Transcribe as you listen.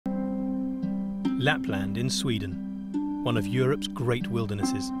Lapland in Sweden, one of Europe's great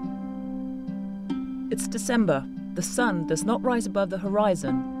wildernesses. It's December. The sun does not rise above the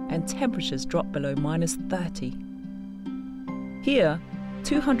horizon and temperatures drop below -30. Here,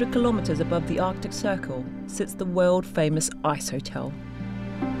 200 kilometers above the Arctic Circle, sits the world-famous Icehotel.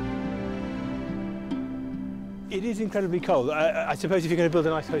 It is incredibly cold. I suppose if you're going to build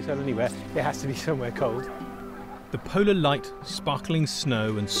an ice hotel anywhere, it has to be somewhere cold. The polar light, sparkling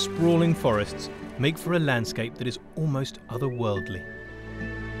snow and sprawling forests make for a landscape that is almost otherworldly.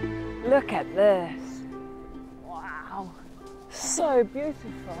 Look at this. Wow. So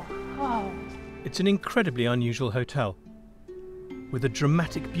beautiful. Oh. It's an incredibly unusual hotel, with a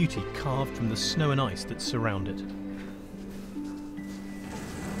dramatic beauty carved from the snow and ice that surround it.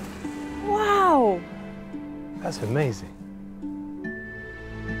 Wow. That's amazing.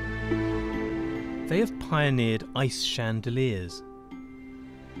 They have pioneered ice chandeliers,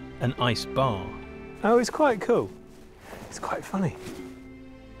 an ice bar. Oh, it's quite cool. It's quite funny.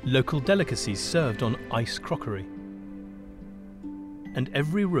 Local delicacies served on ice crockery. And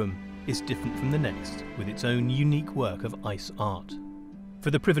every room is different from the next, with its own unique work of ice art.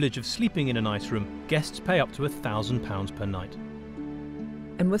 For the privilege of sleeping in an ice room, guests pay up to £1,000 per night.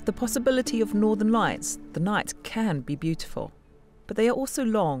 And with the possibility of northern lights, the nights can be beautiful. But they are also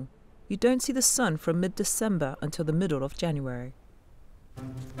long. You don't see the sun from mid-December until the middle of January.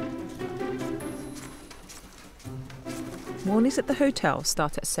 Mornings at the hotel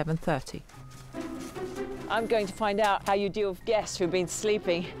start at 7:30. I'm going to find out how you deal with guests who've been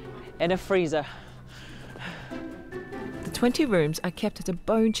sleeping in a freezer. The 20 rooms are kept at a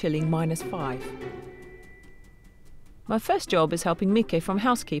bone-chilling -5. My first job is helping Mike from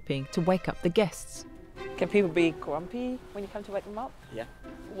housekeeping to wake up the guests. Can people be grumpy when you come to wake them up? Yeah.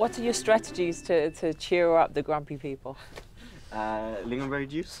 What are your strategies to cheer up the grumpy people? Lingonberry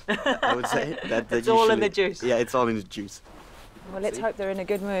juice, I would say. It's all in the juice? Yeah, it's all in the juice. Well, let's hope they're in a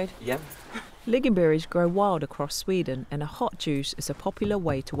good mood. Yeah. Lingonberries grow wild across Sweden, and a hot juice is a popular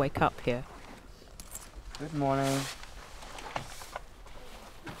way to wake up here. Good morning.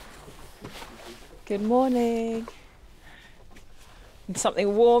 Good morning. And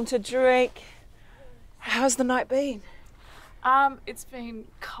something warm to drink. How's the night been? It's been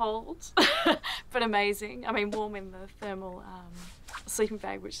cold, but amazing. I mean, warm in the thermal sleeping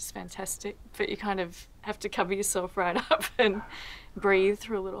bag, which is fantastic, but you kind of have to cover yourself right up and breathe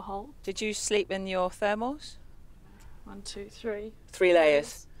through a little hole. Did you sleep in your thermals? 1, 2, 3. 3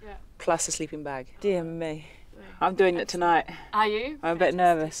 layers? Yeah. Plus a sleeping bag. Dear me. I'm doing it tonight. Are you? I'm a bit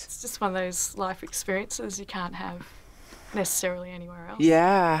nervous. It's just one of those life experiences you can't have necessarily anywhere else.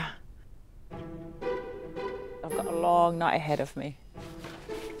 Yeah. I've got a long night ahead of me.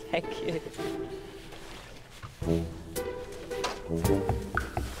 Thank you.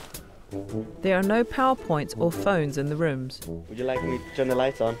 There are no PowerPoints or phones in the rooms, Would you like me to turn the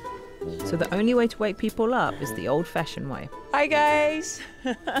lights on? so the only way to wake people up is the old-fashioned way. Hi guys!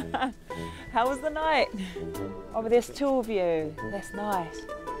 How was the night? Oh, there's 2 of you. That's nice.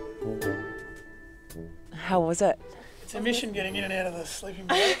 How was it? It's a mission getting in and out of the sleeping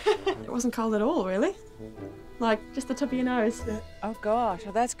bag. It wasn't cold at all, really. Like, just the tip of your nose. Oh gosh,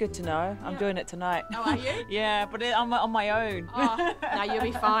 well, that's good to know. I'm doing it tonight. Oh, are you? Yeah, but I'm on my own. Oh, no, you'll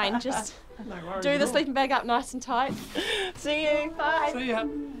be fine. Just do the sleeping bag up nice and tight. See you. Bye. See ya.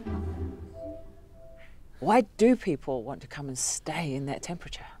 Why do people want to come and stay in that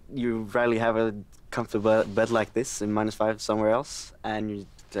temperature? You rarely have a comfortable bed like this in -5 somewhere else, and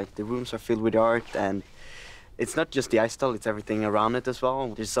the rooms are filled with art, and it's not just the ice stall, it's everything around it as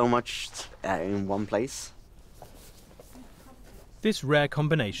well. There's so much in one place. This rare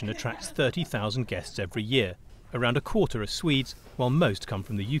combination attracts 30,000 guests every year. Around a quarter are Swedes, while most come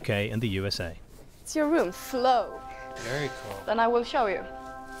from the UK and the USA. It's your room, Flow. Very cool. Then I will show you.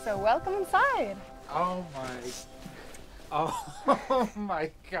 So welcome inside. Oh my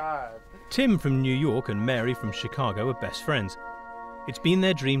God. Tim from New York and Mary from Chicago are best friends. It's been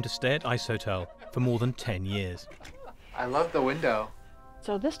their dream to stay at Icehotel for more than 10 years. I love the window.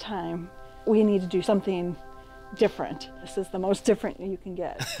 So this time we need to do something different. This is the most different you can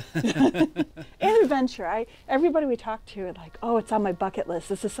get. An adventure. Everybody we talk to are like, oh, it's on my bucket list.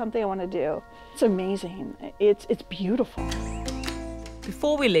 This is something I want to do. It's amazing. It's beautiful.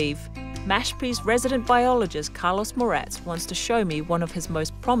 Before we leave, Mashpi's resident biologist Carlos Moretz wants to show me one of his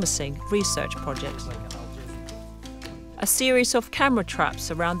most promising research projects. A series of camera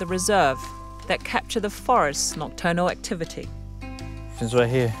traps around the reserve that capture the forest's nocturnal activity. It's right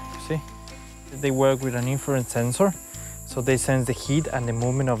here, see? They work with an infrared sensor, so they sense the heat and the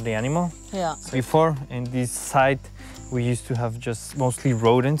movement of the animal. Yeah. Before, in this site, we used to have just mostly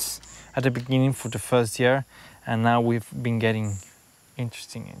rodents at the beginning for the first year, and now we've been getting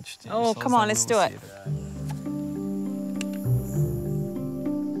interesting. Oh, come on, let's do it.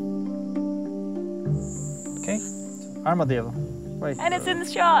 Okay, armadillo. Wait. And it's in the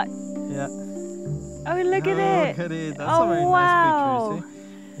shot. Yeah. Oh, look at it. Look at it. That's Oh, a very wow. nice picture.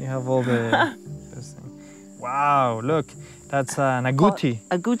 See? You have all the. this thing. Wow, look. That's an agouti.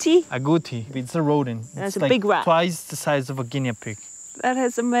 Agouti? Agouti. It's a rodent. That's it's a like big rat. twice the size of a guinea pig. That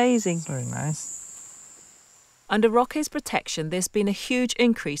is amazing. It's very nice. Under Roque's protection, there's been a huge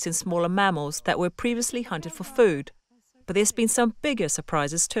increase in smaller mammals that were previously hunted for food. But there's been some bigger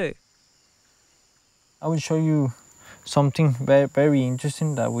surprises too. I will show you something very, very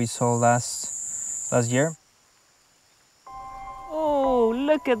interesting that we saw last year. Oh,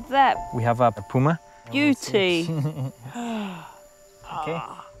 look at that We have a puma. beauty. Okay.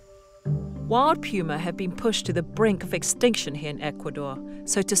 Wild puma have been pushed to the brink of extinction here in Ecuador,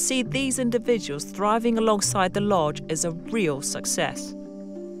 so to see these individuals thriving alongside the lodge is a real success.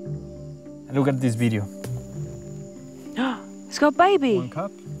 Look at this video. It's got a baby. 1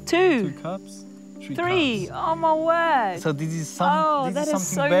 cup, Two. 2 cups, 3 Three. cups. Oh my word. So this is that this is is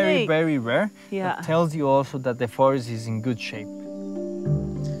something so very, neat. very rare. Yeah. That tells you also that the forest is in good shape.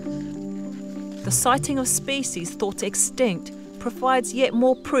 The sighting of species thought extinct provides yet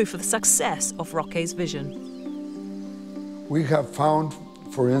more proof of the success of Roque's vision. We have found,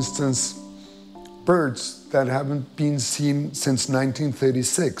 for instance, birds that haven't been seen since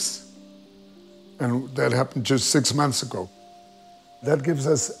 1936. And that happened just 6 months ago. That gives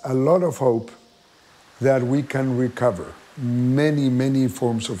us a lot of hope that we can recover many, many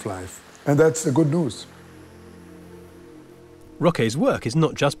forms of life. And that's the good news. Roque's work is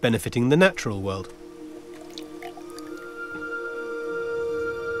not just benefiting the natural world.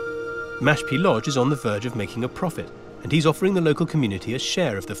 Mashpi Lodge is on the verge of making a profit, and he's offering the local community a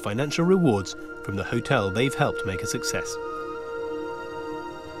share of the financial rewards from the hotel they've helped make a success.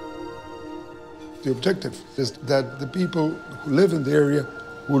 The objective is that the people who live in the area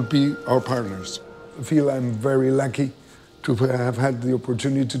will be our partners. I feel I'm very lucky to have had the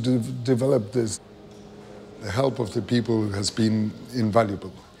opportunity to develop this. The help of the people has been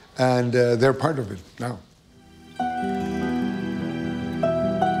invaluable, and they're part of it now.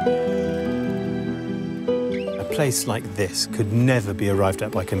 A place like this could never be arrived at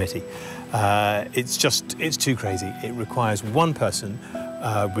by committee. It's too crazy. It requires one person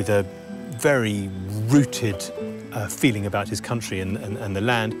with a very rooted feeling about his country and the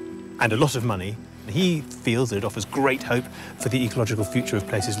land, and a lot of money. He feels that it offers great hope for the ecological future of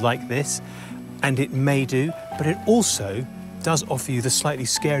places like this, and it may do, but it also does offer you the slightly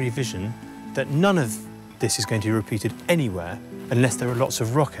scary vision that none of this is going to be repeated anywhere unless there are lots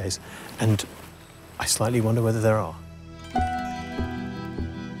of Roques, and I slightly wonder whether there are.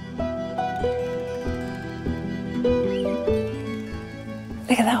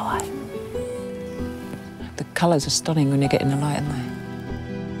 Look at that one. The colours are stunning when you get in the light, aren't they?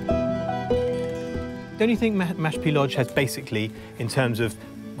 Don't you think Mashpi Lodge has basically, in terms of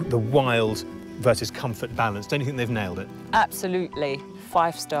the wild versus comfort balance, don't you think they've nailed it? Absolutely.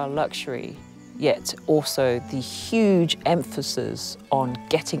 5-star luxury, yet also the huge emphasis on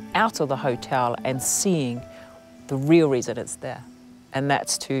getting out of the hotel and seeing the real reason it's there. And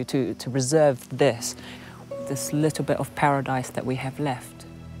that's to preserve this little bit of paradise that we have left.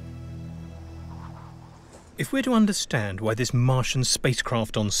 If we're to understand why this Martian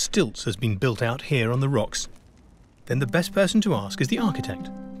spacecraft on stilts has been built out here on the rocks, then the best person to ask is the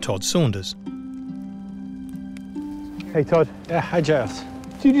architect, Todd Saunders. Hey Todd. Yeah, hi Giles.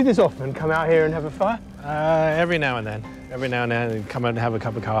 Do you do this often? Come out here and have a fire? Every now and then. Every now and then, come out and have a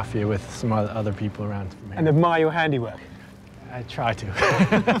cup of coffee with some other people around. And admire your handiwork? I try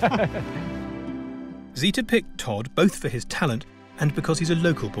to. Zita picked Todd both for his talent and because he's a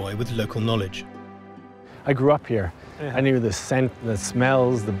local boy with local knowledge. I grew up here. Yeah. I knew the scent, the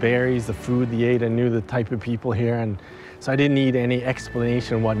smells, the berries, the food they ate. I knew the type of people here, and so I didn't need any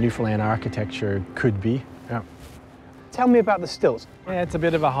explanation of what Newfoundland architecture could be. Yeah. Tell me about the stilts. Yeah, it's a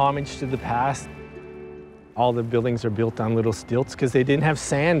bit of a homage to the past. All the buildings are built on little stilts because they didn't have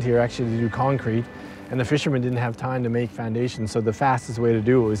sand here actually to do concrete, and the fishermen didn't have time to make foundations, so the fastest way to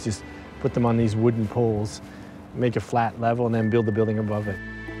do it was just put them on these wooden poles, make a flat level, and then build the building above it.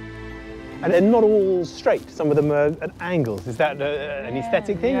 And they're not all straight. Some of them are at angles. Is that an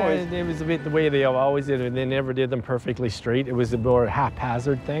aesthetic thing? Yeah, or is... it was a bit the way they always did it. They never did them perfectly straight. It was a more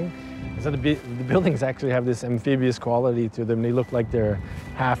haphazard thing. So the buildings actually have this amphibious quality to them. They look like they're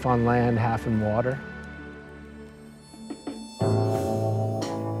half on land, half in water.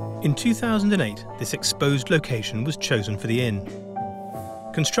 In 2008, this exposed location was chosen for the inn.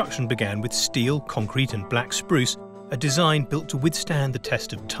 Construction began with steel, concrete and black spruce, a design built to withstand the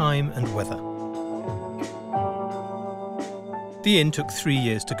test of time and weather. The inn took 3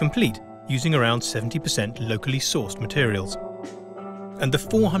 years to complete, using around 70% locally sourced materials. And the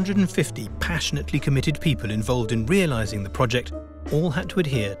 450 passionately committed people involved in realising the project all had to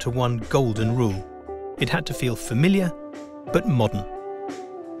adhere to one golden rule. It had to feel familiar, but modern.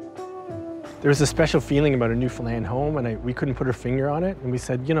 There was a special feeling about a Newfoundland home, and we couldn't put our finger on it. And we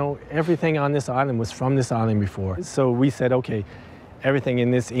said, you know, everything on this island was from this island before. So we said, okay, everything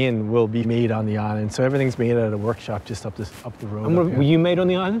in this inn will be made on the island. So everything's made at a workshop just up the road. And were you made on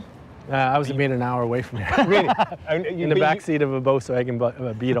the island? I was made an hour away from here. Really? In the back seat of a Volkswagen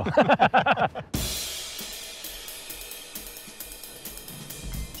Beetle.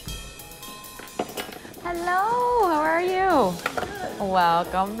 Hello, how are you?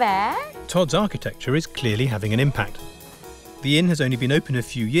 Welcome back. Todd's architecture is clearly having an impact. The inn has only been open a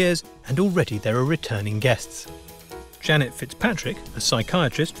few years, and already there are returning guests. Janet Fitzpatrick, a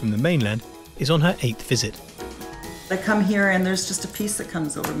psychiatrist from the mainland, is on her 8th visit. I come here and there's just a peace that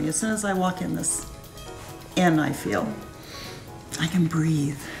comes over me. As soon as I walk in this inn, I feel I can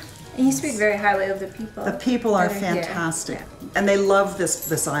breathe. And you speak very highly of the people. The people are fantastic. Yeah. And they love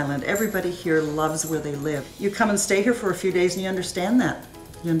this island. Everybody here loves where they live. You come and stay here for a few days and you understand that.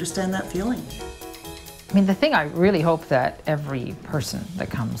 You understand that feeling. I mean, the thing I really hope that every person that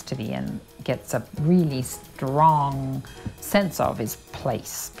comes to the inn gets a really strong sense of is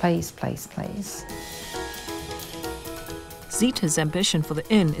place, place, place, place. Zita's ambition for the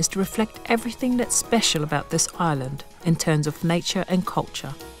inn is to reflect everything that's special about this island in terms of nature and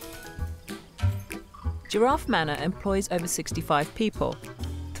culture. Giraffe Manor employs over 65 people,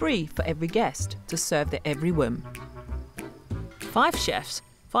 3 for every guest to serve their every whim. 5 chefs,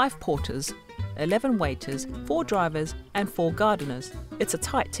 5 porters, 11 waiters, 4 drivers and 4 gardeners. It's a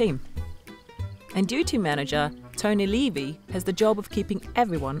tight team. And duty manager Tony Levy has the job of keeping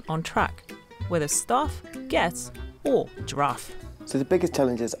everyone on track, whether staff, guests or Giraffe. So the biggest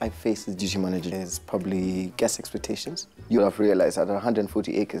challenges I face as duty manager is probably guest expectations. You'll have realized at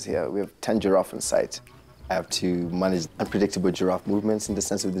 140 acres here, we have 10 giraffe on site. I have to manage unpredictable giraffe movements in the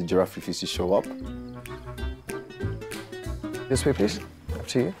sense of the giraffe refuse to show up. This way, please. Up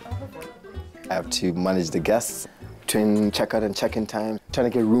to you. I have to manage the guests, between checkout and check-in time,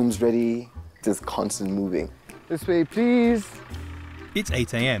 trying to get rooms ready, just constant moving. This way, please. It's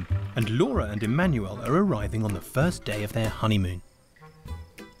 8 a.m. and Laura and Emmanuel are arriving on the first day of their honeymoon.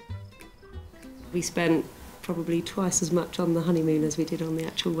 We spent probably twice as much on the honeymoon as we did on the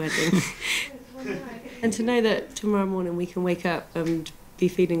actual wedding. And to know that tomorrow morning we can wake up and be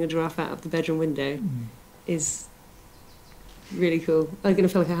feeding a giraffe out of the bedroom window is really cool. I'm going to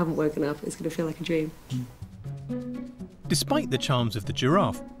feel like I haven't woken up. It's going to feel like a dream. Despite the charms of the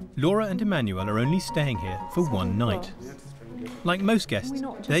giraffe, Laura and Emmanuel are only staying here for one night. Like most guests,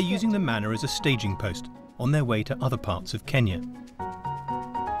 they're using the manor as a staging post on their way to other parts of Kenya.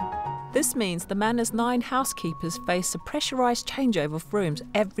 This means the manor's 9 housekeepers face a pressurised changeover of rooms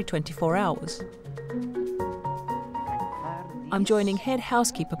every 24 hours. I'm joining head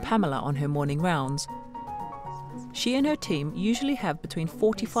housekeeper Pamela on her morning rounds. She and her team usually have between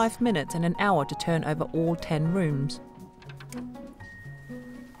 45 minutes and an hour to turn over all 10 rooms.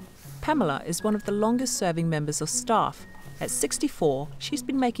 Pamela is one of the longest serving members of staff. At 64, she's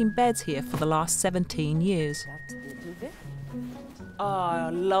been making beds here for the last 17 years. Oh, I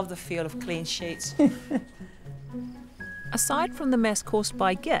love the feel of clean sheets. Aside from the mess caused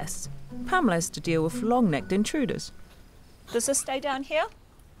by guests, Pamela has to deal with long-necked intruders. Does this stay down here?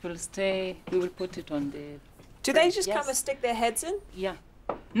 Will stay. We will put it on the. Do they just come and stick their heads in? Yeah.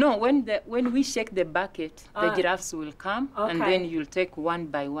 No, when we shake the bucket, the giraffes will come, and then you'll take one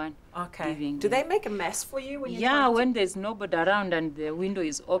by one. Okay. Do they make a mess for you when you? Yeah, when there's nobody around and the window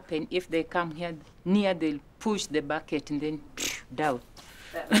is open, if they come here near, they'll push the bucket and then down.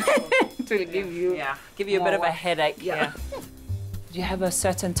 It will give you a bit of a headache. Yeah. Do you have a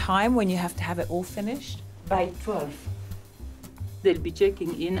certain time when you have to have it all finished? By 12. They'll be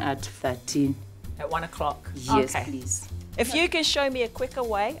checking in at 13. At 1 o'clock? Yes, please. If you can show me a quicker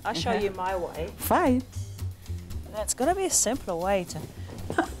way, I'll show you my way. Fine. That's got to be a simpler way to...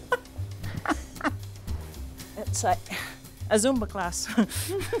 It's like a Zumba class. Look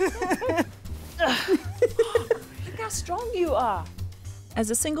how strong you are.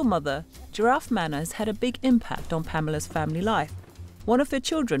 As a single mother, Giraffe Manor has had a big impact on Pamela's family life. One of her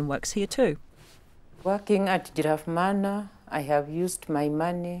children works here too. Working at Giraffe Manor, I have used my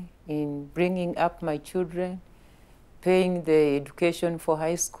money in bringing up my children, paying the education for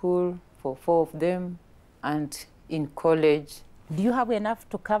high school for 4 of them, and in college Do you have enough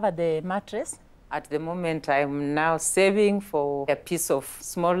to cover the mattress? At the moment, I'm now saving for a piece of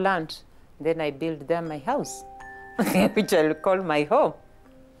small land. Then I build there my house, which I'll call my home.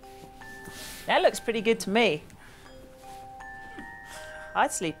 That looks pretty good to me.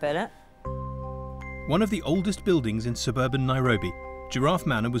 I'd sleep in it. One of the oldest buildings in suburban Nairobi, Giraffe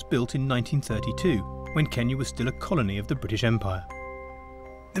Manor was built in 1932, when Kenya was still a colony of the British Empire.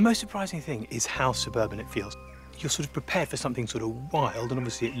 The most surprising thing is how suburban it feels. You're sort of prepared for something sort of wild, and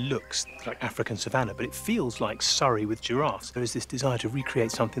obviously it looks like African savannah, but it feels like Surrey with giraffes. There is this desire to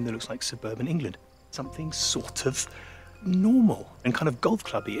recreate something that looks like suburban England, something sort of normal and kind of golf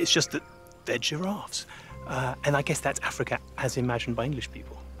clubby. It's just that they're giraffes. And I guess that's Africa as imagined by English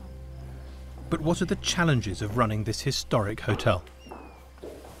people. But what are the challenges of running this historic hotel?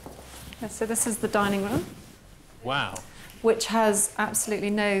 So this is the dining room. Wow. Which has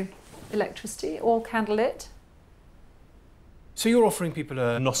absolutely no electricity, all candlelit. So you're offering people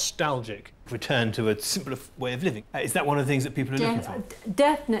a nostalgic return to a simpler way of living. Is that one of the things that people are looking for?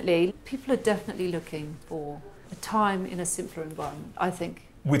 Definitely. People are definitely looking for a time in a simpler environment, I think.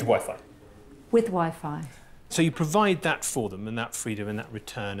 With Wi-Fi? With Wi-Fi. So you provide that for them, and that freedom and that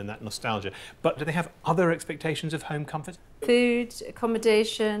return and that nostalgia. But do they have other expectations of home comfort? Food,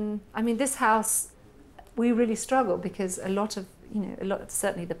 accommodation. I mean, this house, we really struggle because a lot of,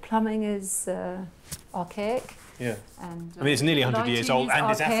 certainly the plumbing is archaic. Yeah. And, I mean, it's nearly 100 years old and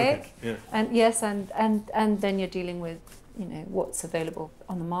it's African. Yeah. And yes, and then you're dealing with, what's available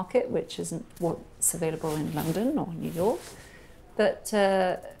on the market, which isn't what's available in London or New York. But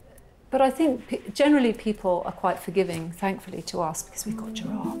I think generally people are quite forgiving, thankfully, to us because we've got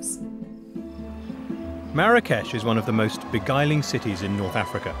giraffes. Marrakesh is one of the most beguiling cities in North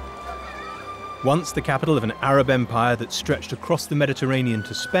Africa. Once the capital of an Arab empire that stretched across the Mediterranean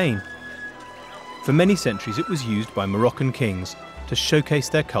to Spain, for many centuries it was used by Moroccan kings to showcase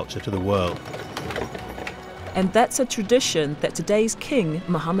their culture to the world. And that's a tradition that today's king,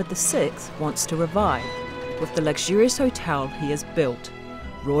 Mohammed VI, wants to revive with the luxurious hotel he has built,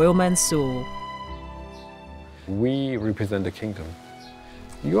 Royal Mansour. We represent the kingdom.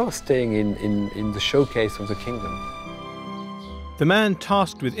 You are staying in the showcase of the kingdom. The man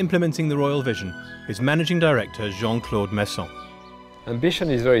tasked with implementing the royal vision is Managing Director Jean-Claude Messon. Ambition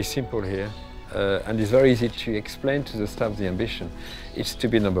is very simple here, and it's very easy to explain to the staff the ambition. It's to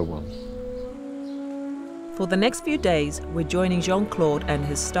be number one. For the next few days, we're joining Jean-Claude and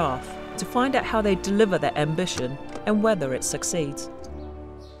his staff to find out how they deliver their ambition and whether it succeeds.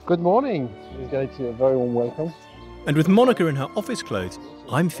 Good morning. You guys, a very warm welcome. And with Monica in her office clothes,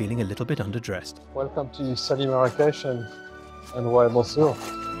 I'm feeling a little bit underdressed. Welcome to sunny Marrakesh and Royal Mansour.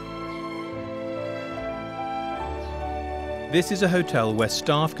 This is a hotel where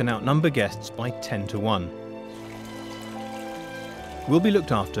staff can outnumber guests by 10 to 1. We'll be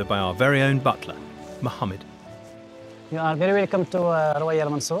looked after by our very own butler, Mohammed. You are very welcome to Royal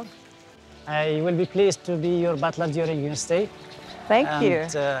Mansour. I will be pleased to be your butler during your stay. Thank you.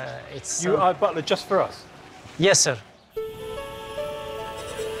 You are a butler just for us? Yes, sir.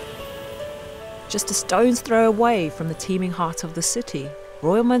 Just a stone's throw away from the teeming heart of the city,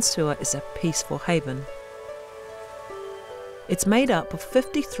 Royal Mansour is a peaceful haven. It's made up of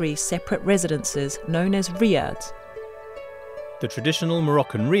 53 separate residences known as riads. The traditional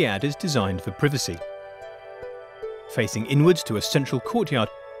Moroccan riad is designed for privacy. Facing inwards to a central courtyard,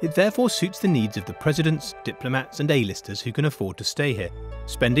 it therefore suits the needs of the presidents, diplomats and A-listers who can afford to stay here,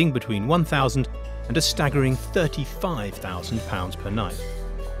 spending between £1,000 and a staggering £35,000 per night.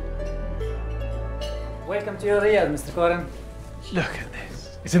 Welcome to your Riyadh, Mr. Coran. Look at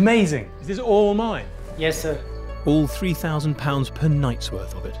this. It's amazing. Is this all mine? Yes, sir. All £3,000 per night's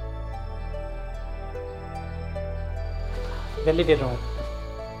worth of it. The living room.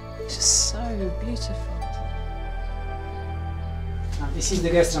 It's just so beautiful. This is the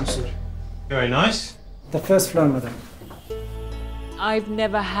guest room, sir. Very nice. The first floor, madam. I've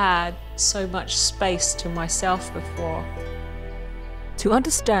never had so much space to myself before. To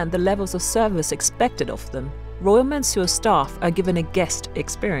understand the levels of service expected of them, Royal Mansour staff are given a guest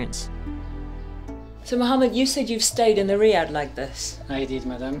experience. So Mohammed, you said you've stayed in the riad like this. I did,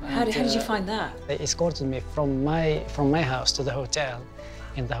 madam. How did you find that? They escorted me from my house to the hotel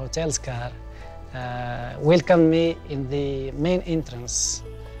in the hotel's car. Welcomed me in the main entrance.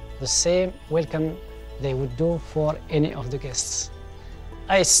 The same welcome they would do for any of the guests.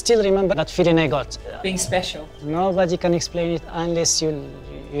 I still remember that feeling I got. Being special. Nobody can explain it unless you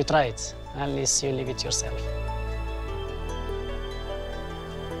try it, unless you live it yourself.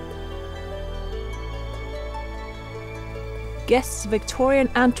 Guests Victoria and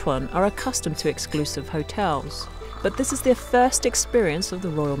Antoine are accustomed to exclusive hotels. but this is their first experience of the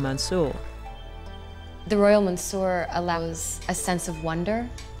Royal Mansour. The Royal Mansour allows a sense of wonder.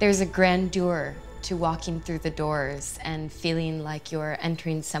 There's a grandeur to walking through the doors and feeling like you're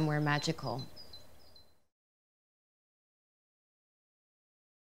entering somewhere magical.